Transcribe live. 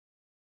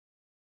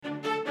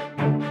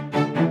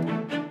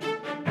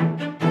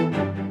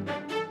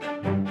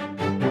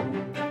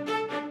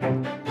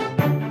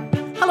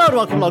Hello and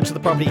welcome along to the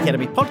Property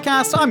Academy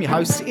podcast. I'm your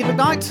host, Edward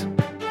Knight.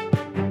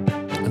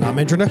 And I'm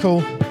Andrew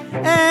Nicol.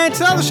 And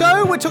today on the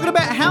show, we're talking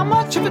about how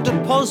much of a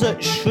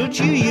deposit should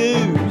you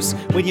use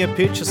when you're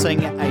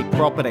purchasing a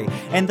property.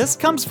 And this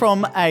comes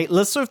from a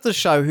listener of the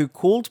show who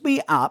called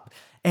me up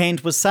and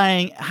was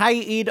saying,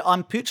 hey Ed,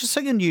 I'm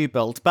purchasing a new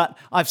build, but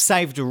I've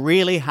saved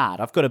really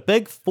hard. I've got a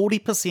big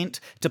 40%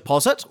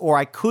 deposit, or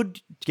I could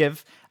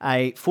give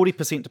a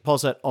 40%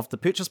 deposit of the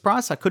purchase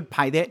price. I could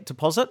pay that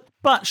deposit,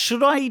 but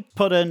should I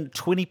put in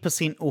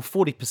 20% or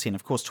 40%?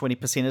 Of course,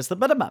 20% is the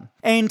minimum.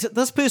 And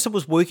this person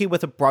was working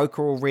with a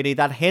broker already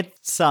that had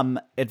some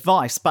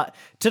advice, but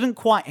didn't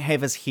quite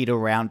have his head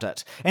around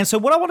it. And so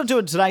what I want to do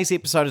in today's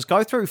episode is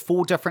go through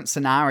 4 different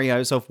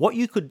scenarios of what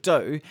you could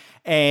do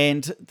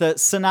and the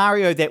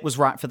scenario that was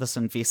right for this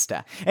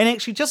investor. And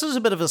actually, just as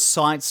a bit of a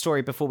side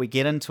story before we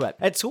get into it,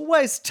 it's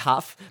always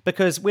tough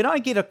because when I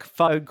get a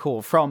phone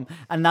call from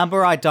a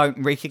number I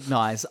don't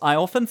recognize, I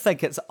often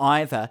think it's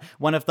either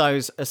one of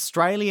those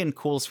Australian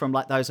calls from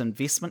like those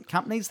investment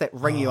companies that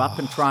ring you up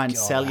and try and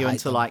sell you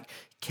into like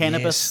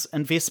cannabis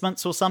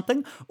investments or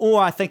something,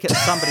 or I think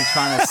it's somebody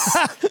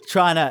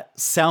trying to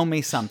sell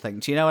me something.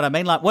 Do you know what I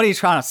mean? Like, what are you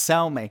trying to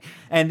sell me?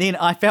 And then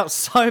I felt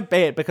so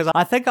bad because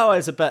I think I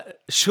was a bit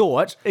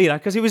short,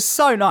 because he was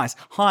so nice.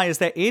 Hi, is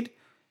that Ed?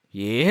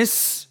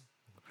 Yes.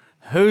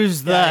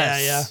 Who's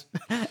this?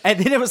 Yeah. And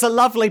then it was a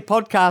lovely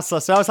podcast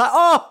listener. I was like,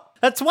 oh,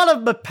 it's one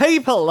of my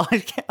people.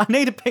 I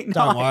need to be nice.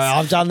 Don't worry,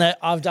 I've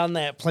done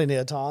that plenty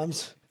of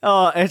times.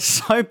 Oh, it's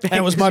so bad.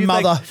 It was my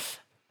mother.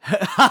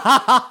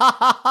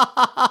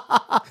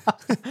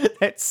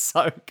 That's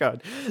so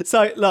good.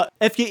 So look,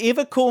 if you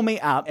ever call me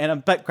up and I'm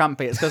a bit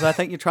grumpy, it's because I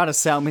think you're trying to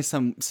sell me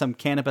some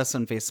cannabis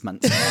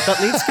investments.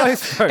 But let's go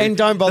through. And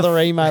don't bother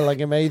emailing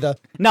him either.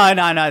 No,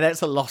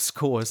 that's a lost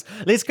cause.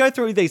 Let's go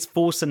through these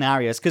 4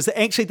 scenarios because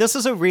actually this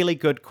is a really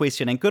good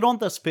question and good on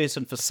this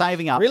person for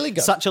saving up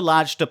such a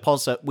large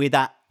deposit where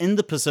they're in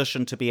the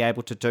position to be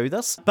able to do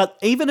this. But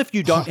even if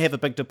you don't have a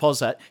big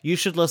deposit, you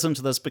should listen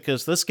to this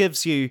because this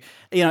gives you,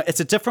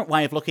 it's a different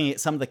way of looking at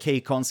some of the key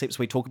concepts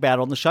we talk about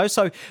on the show.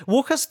 So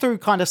walk us through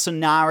kind of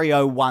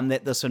scenario 1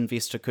 that this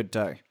investor could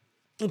do.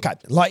 Okay,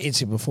 like Ed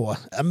said before,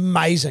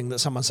 amazing that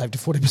someone saved a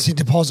 40%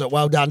 deposit.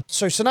 Well done.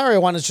 So scenario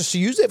 1 is just to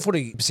use that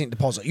 40%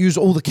 deposit. Use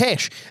all the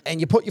cash and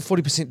you put your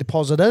 40%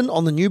 deposit in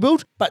on the new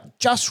build. But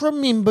just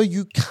remember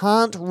you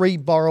can't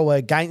re-borrow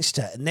against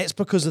it. And that's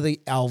because of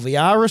the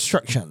LVR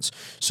restrictions.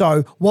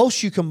 So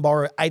whilst you can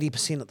borrow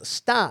 80% at the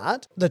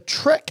start, the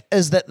trick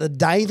is that the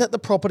day that the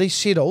property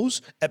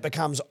settles, it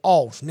becomes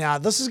old. Now,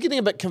 this is getting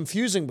a bit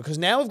confusing because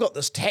now we've got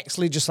this tax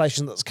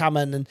legislation that's come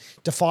in and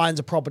defines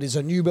a property as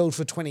a new build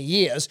for 20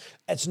 years.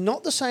 It's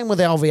not the same with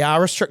LVR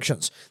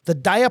restrictions. The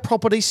day a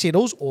property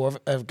settles or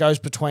if it goes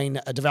between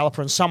a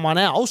developer and someone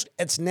else,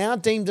 it's now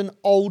deemed an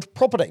old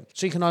property.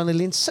 So you can only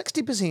lend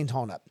 60%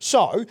 on it.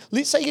 So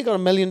let's say you've got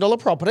 $1 million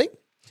property.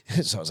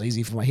 So it's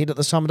easy for my head at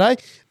this time of day.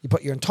 You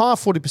put your entire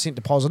 40%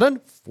 deposit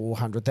in,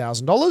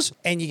 $400,000,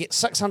 and you get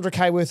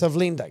 $600K worth of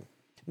lending.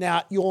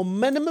 Now, your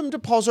minimum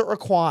deposit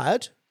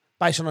required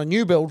based on a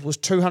new build was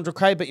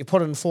 $200K, but you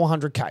put in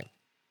 $400K.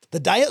 The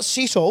day it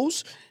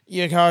settles,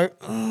 you go,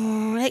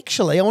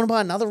 actually, I want to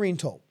buy another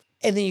rental.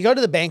 And then you go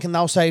to the bank and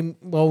they'll say,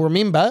 well,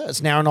 remember,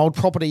 it's now an old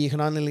property. You can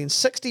only lend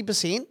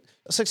 60%.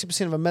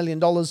 60% of $1 million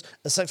is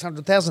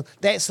 $600,000.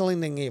 That's the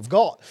lending you've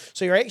got.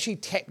 So you're actually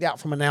tapped out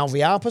from an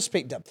LVR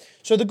perspective.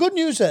 So the good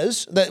news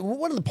is that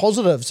one of the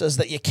positives is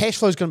that your cash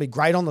flow is going to be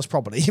great on this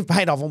property. You've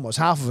paid off almost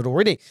half of it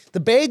already. The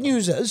bad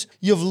news is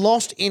you've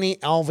lost any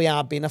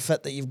LVR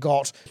benefit that you've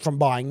got from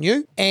buying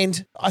new.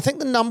 And I think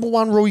the number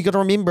 1 rule you got to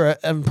remember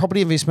in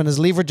property investment is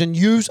leverage and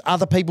use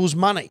other people's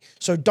money.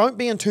 So don't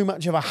be in too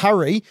much of a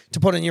hurry to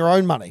put in your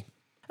own money.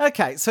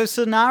 Okay, so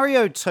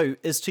scenario 2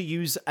 is to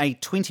use a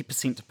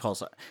 20%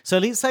 deposit. So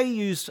let's say you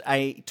used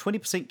a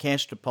 20%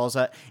 cash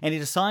deposit and he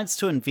decides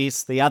to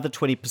invest the other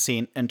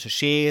 20% into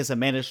shares, a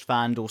managed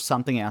fund, or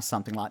something else,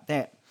 something like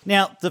that.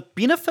 Now, the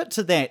benefit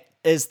to that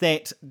is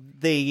that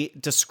the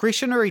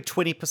discretionary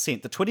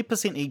 20%, the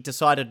 20% he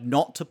decided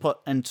not to put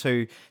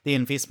into the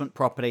investment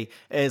property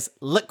is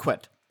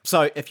liquid.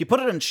 So if you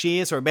put it in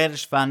shares or a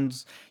managed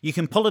funds, you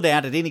can pull it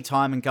out at any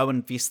time and go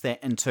and invest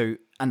that into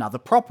another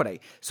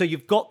property. So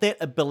you've got that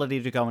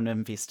ability to go and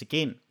invest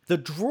again. The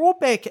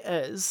drawback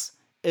is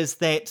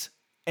that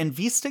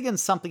investing in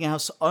something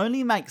else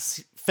only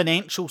makes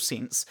financial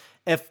sense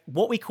if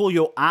what we call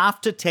your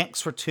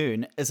after-tax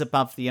return is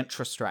above the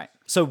interest rate.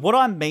 So what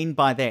I mean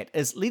by that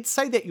is, let's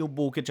say that your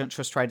mortgage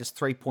interest rate is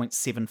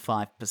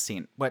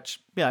 3.75%,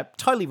 which,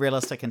 totally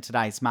realistic in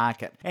today's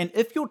market. And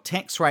if your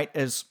tax rate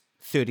is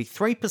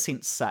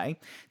 33%, say,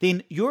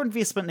 then your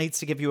investment needs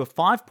to give you a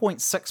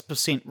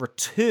 5.6%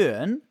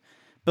 return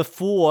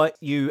before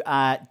you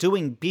are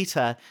doing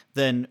better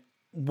than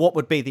what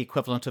would be the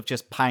equivalent of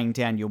just paying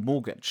down your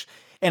mortgage.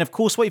 And of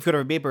course, what you've got to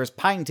remember is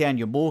paying down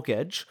your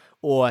mortgage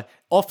or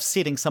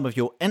offsetting some of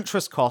your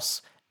interest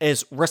costs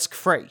is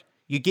risk-free.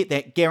 You get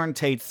that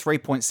guaranteed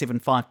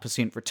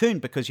 3.75% return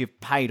because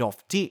you've paid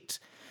off debt.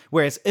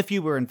 Whereas if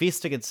you were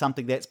investing in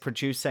something that's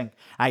producing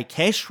a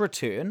cash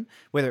return,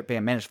 whether it be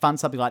a managed fund,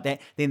 something like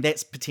that, then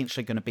that's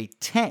potentially going to be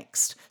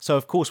taxed. So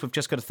of course, we've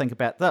just got to think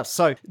about this.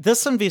 So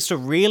this investor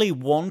really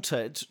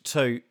wanted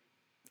to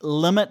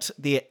limit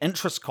their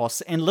interest costs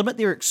and limit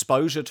their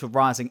exposure to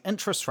rising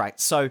interest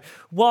rates. So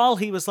while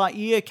he was like,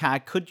 yeah, okay, I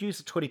could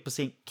use a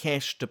 20%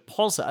 cash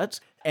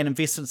deposit and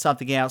invest in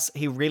something else,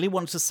 he really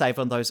wanted to save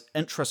on those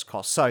interest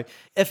costs. So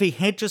if he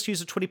had just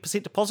used a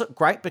 20% deposit,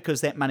 great,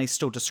 because that money's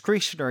still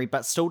discretionary,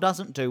 but still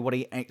doesn't do what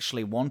he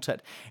actually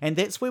wanted. And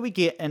that's where we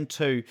get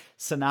into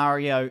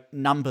scenario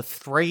number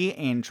 3,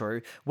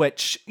 Andrew,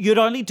 which you'd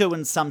only do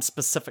in some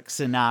specific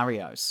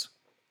scenarios.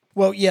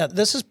 Well, yeah,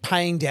 this is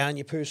paying down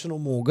your personal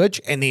mortgage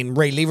and then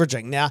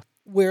re-leveraging. Now,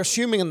 we're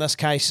assuming in this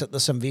case that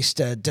this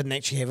investor didn't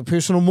actually have a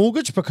personal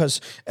mortgage, because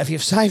if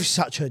you've saved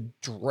such a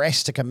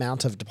drastic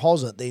amount of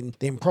deposit,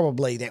 then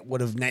probably that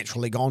would have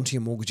naturally gone to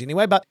your mortgage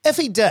anyway. But if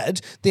he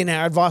did, then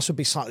our advice would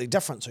be slightly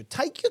different. So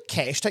take your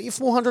cash, take your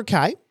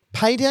 $400K,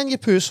 pay down your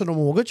personal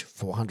mortgage,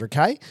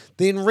 $400K,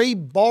 then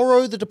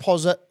re-borrow the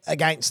deposit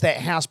against that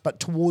house, but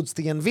towards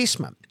the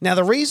investment. Now,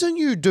 the reason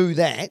you do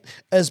that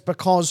is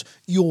because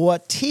your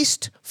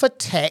test for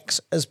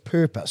tax is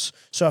purpose.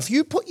 So if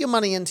you put your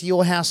money into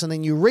your house and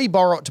then you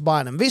re-borrow it to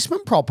buy an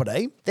investment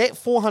property, that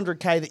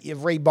 $400K that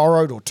you've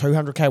re-borrowed, or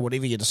 $200K,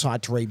 whatever you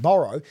decide to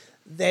re-borrow,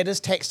 that is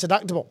tax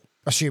deductible,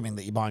 assuming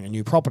that you're buying a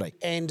new property.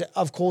 And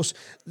of course,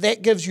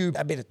 that gives you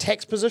a better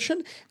tax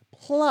position.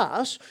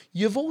 Plus,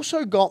 you've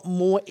also got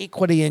more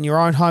equity in your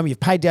own home.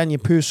 You've paid down your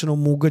personal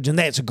mortgage, and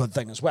that's a good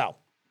thing as well.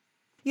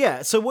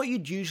 Yeah, so what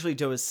you'd usually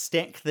do is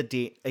stack the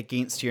debt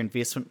against your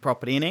investment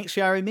property. And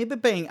actually, I remember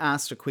being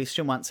asked a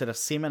question once at a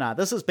seminar.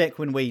 This is back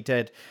when we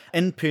did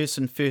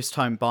in-person first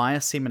home buyer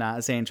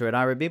seminars, Andrew. And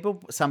I remember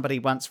somebody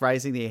once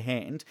raising their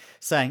hand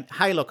saying,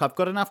 hey, look, I've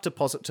got enough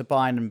deposit to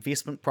buy an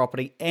investment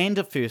property and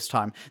a first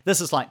home. This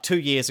is like 2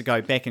 years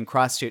ago back in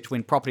Christchurch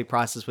when property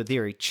prices were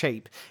very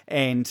cheap.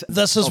 And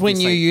this is when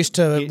you used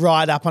to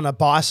ride up on a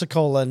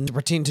bicycle and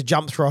pretend to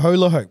jump through a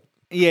hula hoop.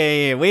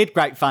 Yeah, we had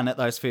great fun at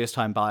those first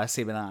home buyer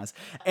seminars.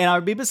 And I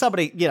remember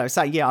somebody,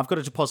 say, yeah, I've got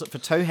a deposit for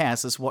 2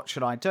 houses, what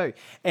should I do?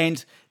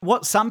 And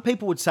what some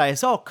people would say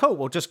is, oh, cool,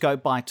 we'll just go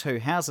buy 2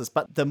 houses.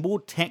 But the more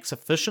tax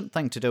efficient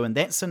thing to do in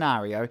that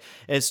scenario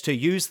is to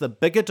use the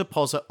bigger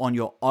deposit on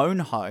your own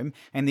home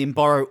and then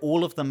borrow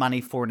all of the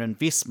money for an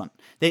investment.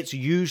 That's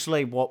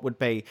usually what would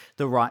be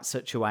the right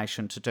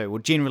situation to do, or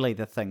generally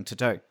the thing to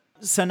do.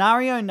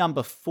 Scenario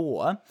number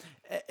 4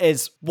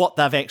 is what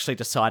they've actually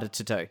decided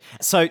to do.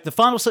 So the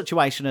final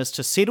situation is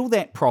to settle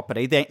that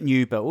property, that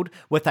new build,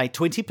 with a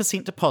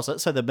 20% deposit,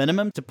 so the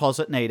minimum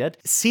deposit needed,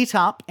 set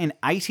up an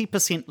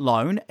 80%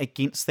 loan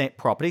against that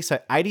property, so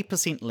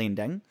 80%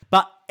 lending,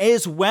 but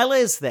as well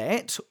as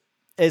that,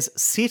 is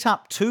set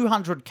up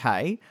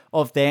 $200K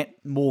of that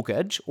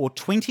mortgage, or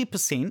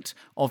 20%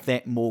 of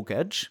that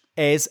mortgage,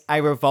 as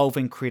a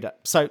revolving credit.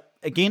 So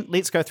again,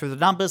 let's go through the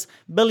numbers.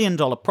 $1 million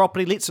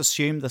property. Let's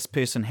assume this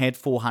person had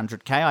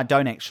 $400K. I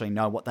don't actually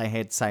know what they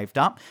had saved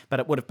up, but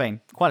it would have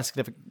been quite a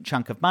significant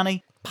chunk of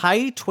money.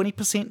 Pay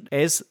 20%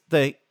 as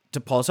the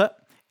deposit,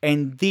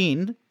 and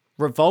then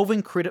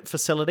revolving credit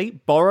facility,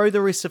 borrow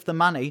the rest of the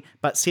money,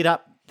 but set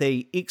up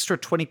the extra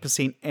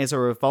 20% as a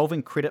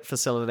revolving credit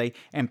facility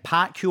and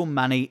park your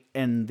money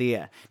in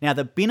there. Now,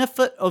 the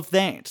benefit of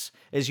that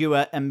is you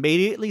are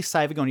immediately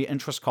saving on your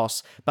interest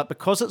costs, but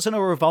because it's in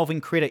a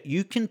revolving credit,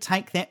 you can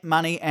take that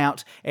money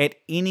out at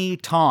any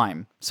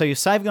time. So you're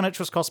saving on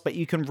interest costs, but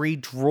you can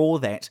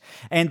redraw that.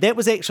 And that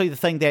was actually the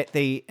thing that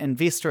the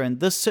investor in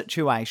this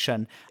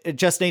situation, it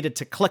just needed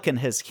to click in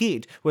his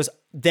head, was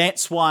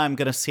that's why I'm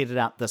going to set it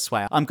up this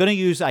way. I'm going to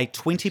use a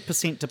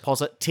 20%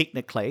 deposit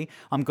technically.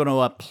 I'm going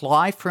to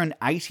apply for an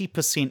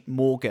 80%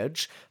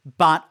 mortgage,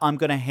 but I'm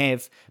going to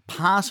have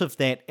part of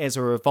that as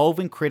a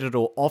revolving credit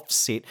or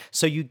offset.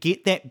 So you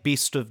get that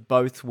best of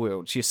both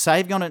worlds. You're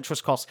saving on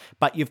interest costs,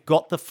 but you've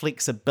got the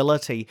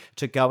flexibility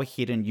to go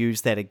ahead and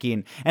use that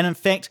again. And in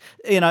fact,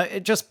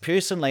 just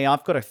personally,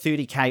 I've got a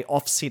 30K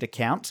offset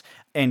account.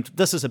 And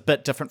this is a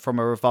bit different from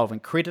a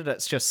revolving credit.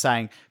 It's just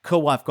saying,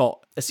 cool, I've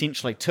got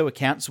essentially 2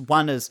 accounts.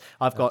 One is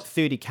I've got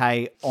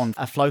 30K on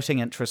a floating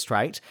interest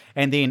rate.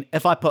 And then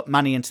if I put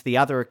money into the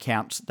other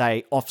account,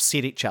 they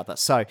offset each other.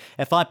 So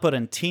if I put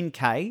in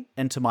 10K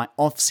into my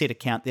offset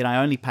account, then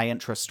I only pay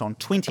interest on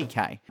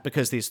 20K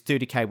because there's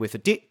 30K worth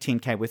of debt,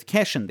 10K worth of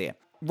cash in there.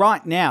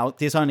 Right now,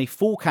 there's only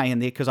 4K in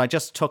there because I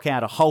just took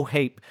out a whole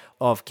heap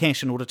of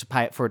cash in order to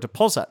pay it for a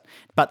deposit.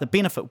 But the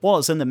benefit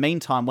was, in the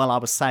meantime, while I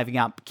was saving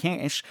up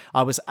cash,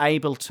 I was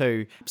able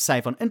to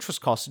save on interest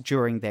costs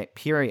during that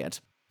period.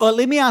 Well,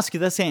 let me ask you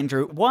this,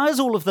 Andrew. Why is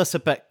all of this a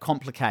bit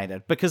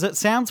complicated? Because it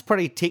sounds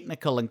pretty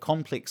technical and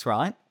complex,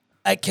 right?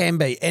 It can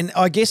be. And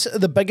I guess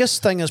the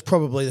biggest thing is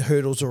probably the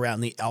hurdles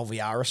around the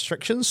LVR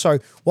restrictions. So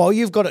while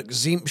you've got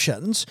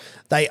exemptions,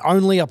 they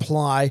only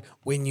apply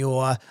when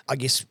you're,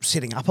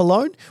 setting up a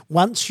loan.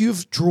 Once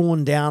you've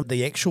drawn down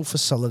the actual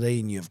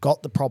facility and you've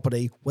got the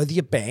property with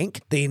your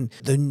bank, then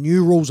the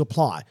new rules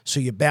apply.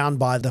 So you're bound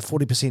by the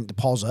 40%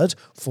 deposit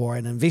for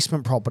an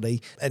investment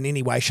property in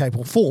any way, shape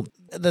or form.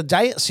 the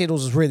day it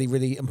settles is really,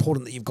 really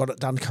important that you've got it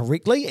done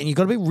correctly, and you've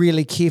got to be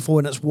really careful.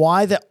 And it's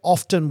why that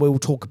often we'll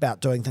talk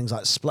about doing things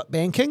like split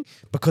banking,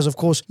 because of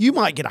course you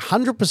might get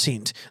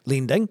 100%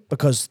 lending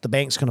because the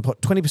bank's going to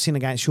put 20%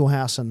 against your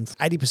house and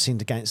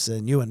 80% against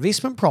the new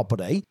investment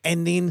property.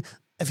 And then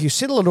if you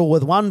settle it all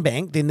with one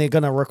bank, then they're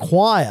going to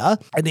require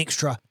an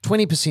extra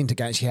 20%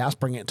 against your house,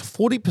 bring it to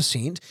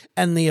 40%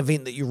 in the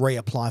event that you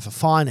reapply for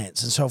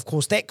finance. And so, of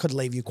course, that could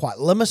leave you quite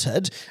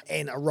limited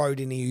and erode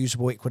any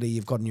usable equity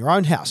you've got in your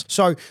own house.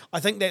 So I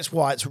think that's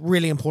why it's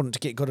really important to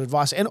get good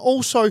advice, and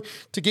also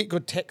to get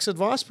good tax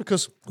advice,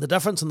 because the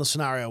difference in the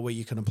scenario where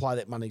you can apply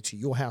that money to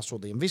your house or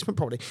the investment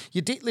property,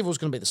 your debt level is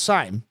going to be the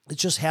same. It's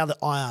just how the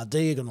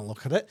IRD are going to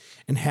look at it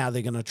and how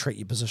they're going to treat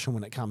your position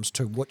when it comes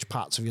to which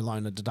parts of your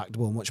loan are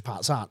deductible and which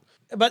parts aren't.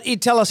 But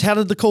Ed, tell us, how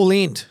did the call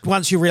end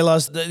once you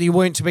realised that you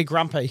weren't to be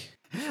grumpy?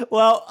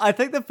 Well, I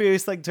think the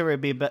first thing to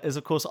remember is,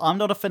 of course, I'm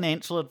not a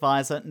financial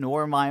advisor,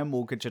 nor am I a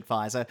mortgage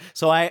advisor.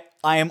 So I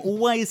am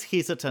always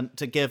hesitant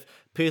to give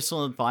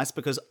personal advice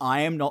because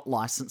I am not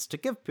licensed to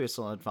give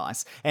personal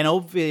advice. And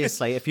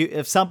obviously,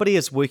 if somebody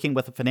is working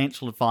with a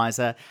financial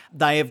advisor,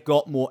 they have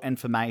got more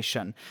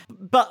information.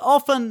 But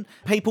often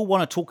people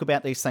want to talk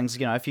about these things.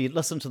 You know, if you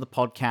listen to the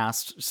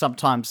podcast,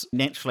 sometimes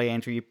naturally,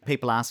 Andrew,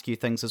 people ask you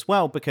things as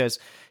well because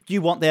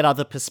you want that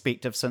other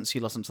perspective since you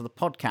listen to the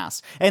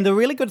podcast. And the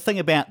really good thing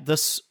about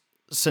this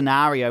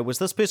scenario was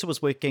this person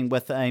was working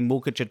with a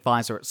mortgage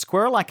advisor at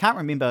Squirrel. I can't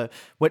remember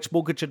which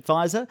mortgage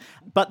advisor,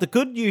 but the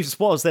good news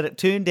was that it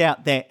turned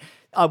out that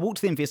I walked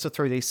the investor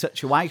through these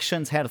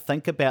situations, how to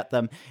think about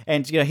them,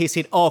 and he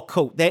said, "Oh,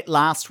 cool, that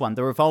last one,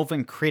 the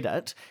revolving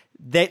credit,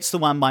 that's the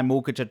one my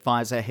mortgage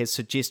advisor has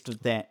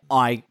suggested that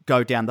I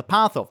go down the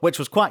path of," which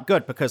was quite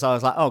good because I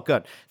was like, oh,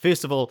 good.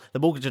 First of all, the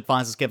mortgage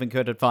advisor's giving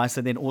good advice,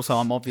 and then also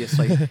I'm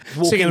obviously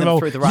walking them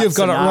through the right you've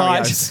got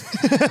scenarios.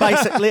 It right.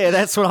 Basically,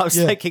 that's what I was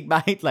thinking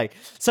mainly.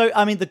 So,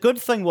 I mean, the good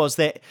thing was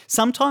that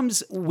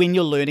sometimes when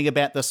you're learning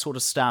about this sort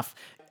of stuff,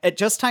 it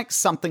just takes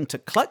something to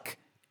click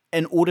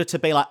in order to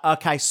be like,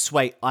 okay,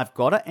 sweet, I've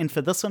got it. And for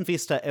this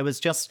investor, it was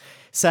just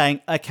saying,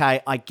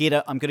 okay, I get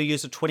it. I'm going to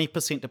use a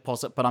 20%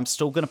 deposit, but I'm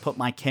still going to put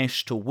my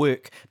cash to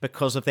work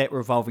because of that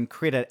revolving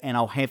credit, and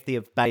I'll have the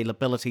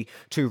availability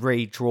to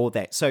redraw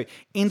that. So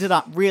ended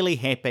up really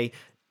happy.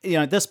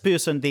 This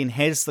person then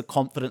has the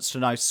confidence to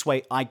know,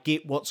 sweet, I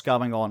get what's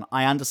going on.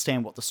 I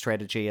understand what the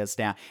strategy is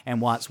now and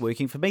why it's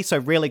working for me. So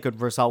really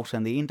good result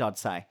in the end, I'd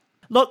say.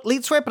 Look,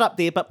 let's wrap it up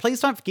there, but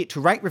please don't forget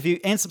to rate, review,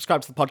 and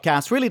subscribe to the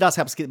podcast. Really does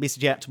help us get the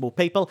message out to more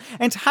people.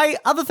 And hey,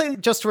 other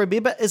thing just to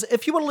remember is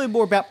if you want to learn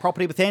more about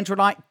property with Andrew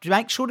and I,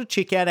 make sure to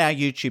check out our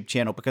YouTube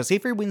channel, because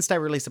every Wednesday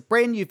we release a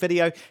brand new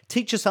video,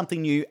 teach you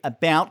something new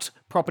about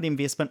property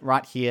investment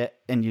right here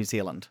in New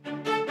Zealand.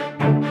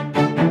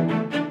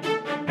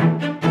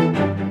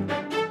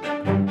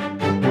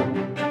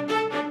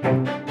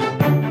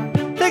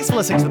 Thanks for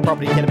listening to the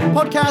Property Academy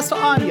podcast.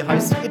 I'm your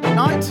host, Ed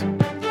Knight.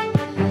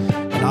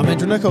 And I'm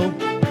Andrew Nicol.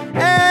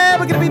 And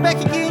we're going to be back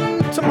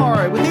again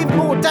tomorrow with even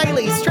more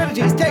daily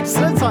strategies, tactics,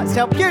 and insights to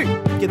help you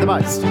get the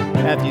most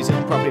out of the New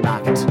Zealand property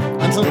market.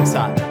 Until next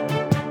time.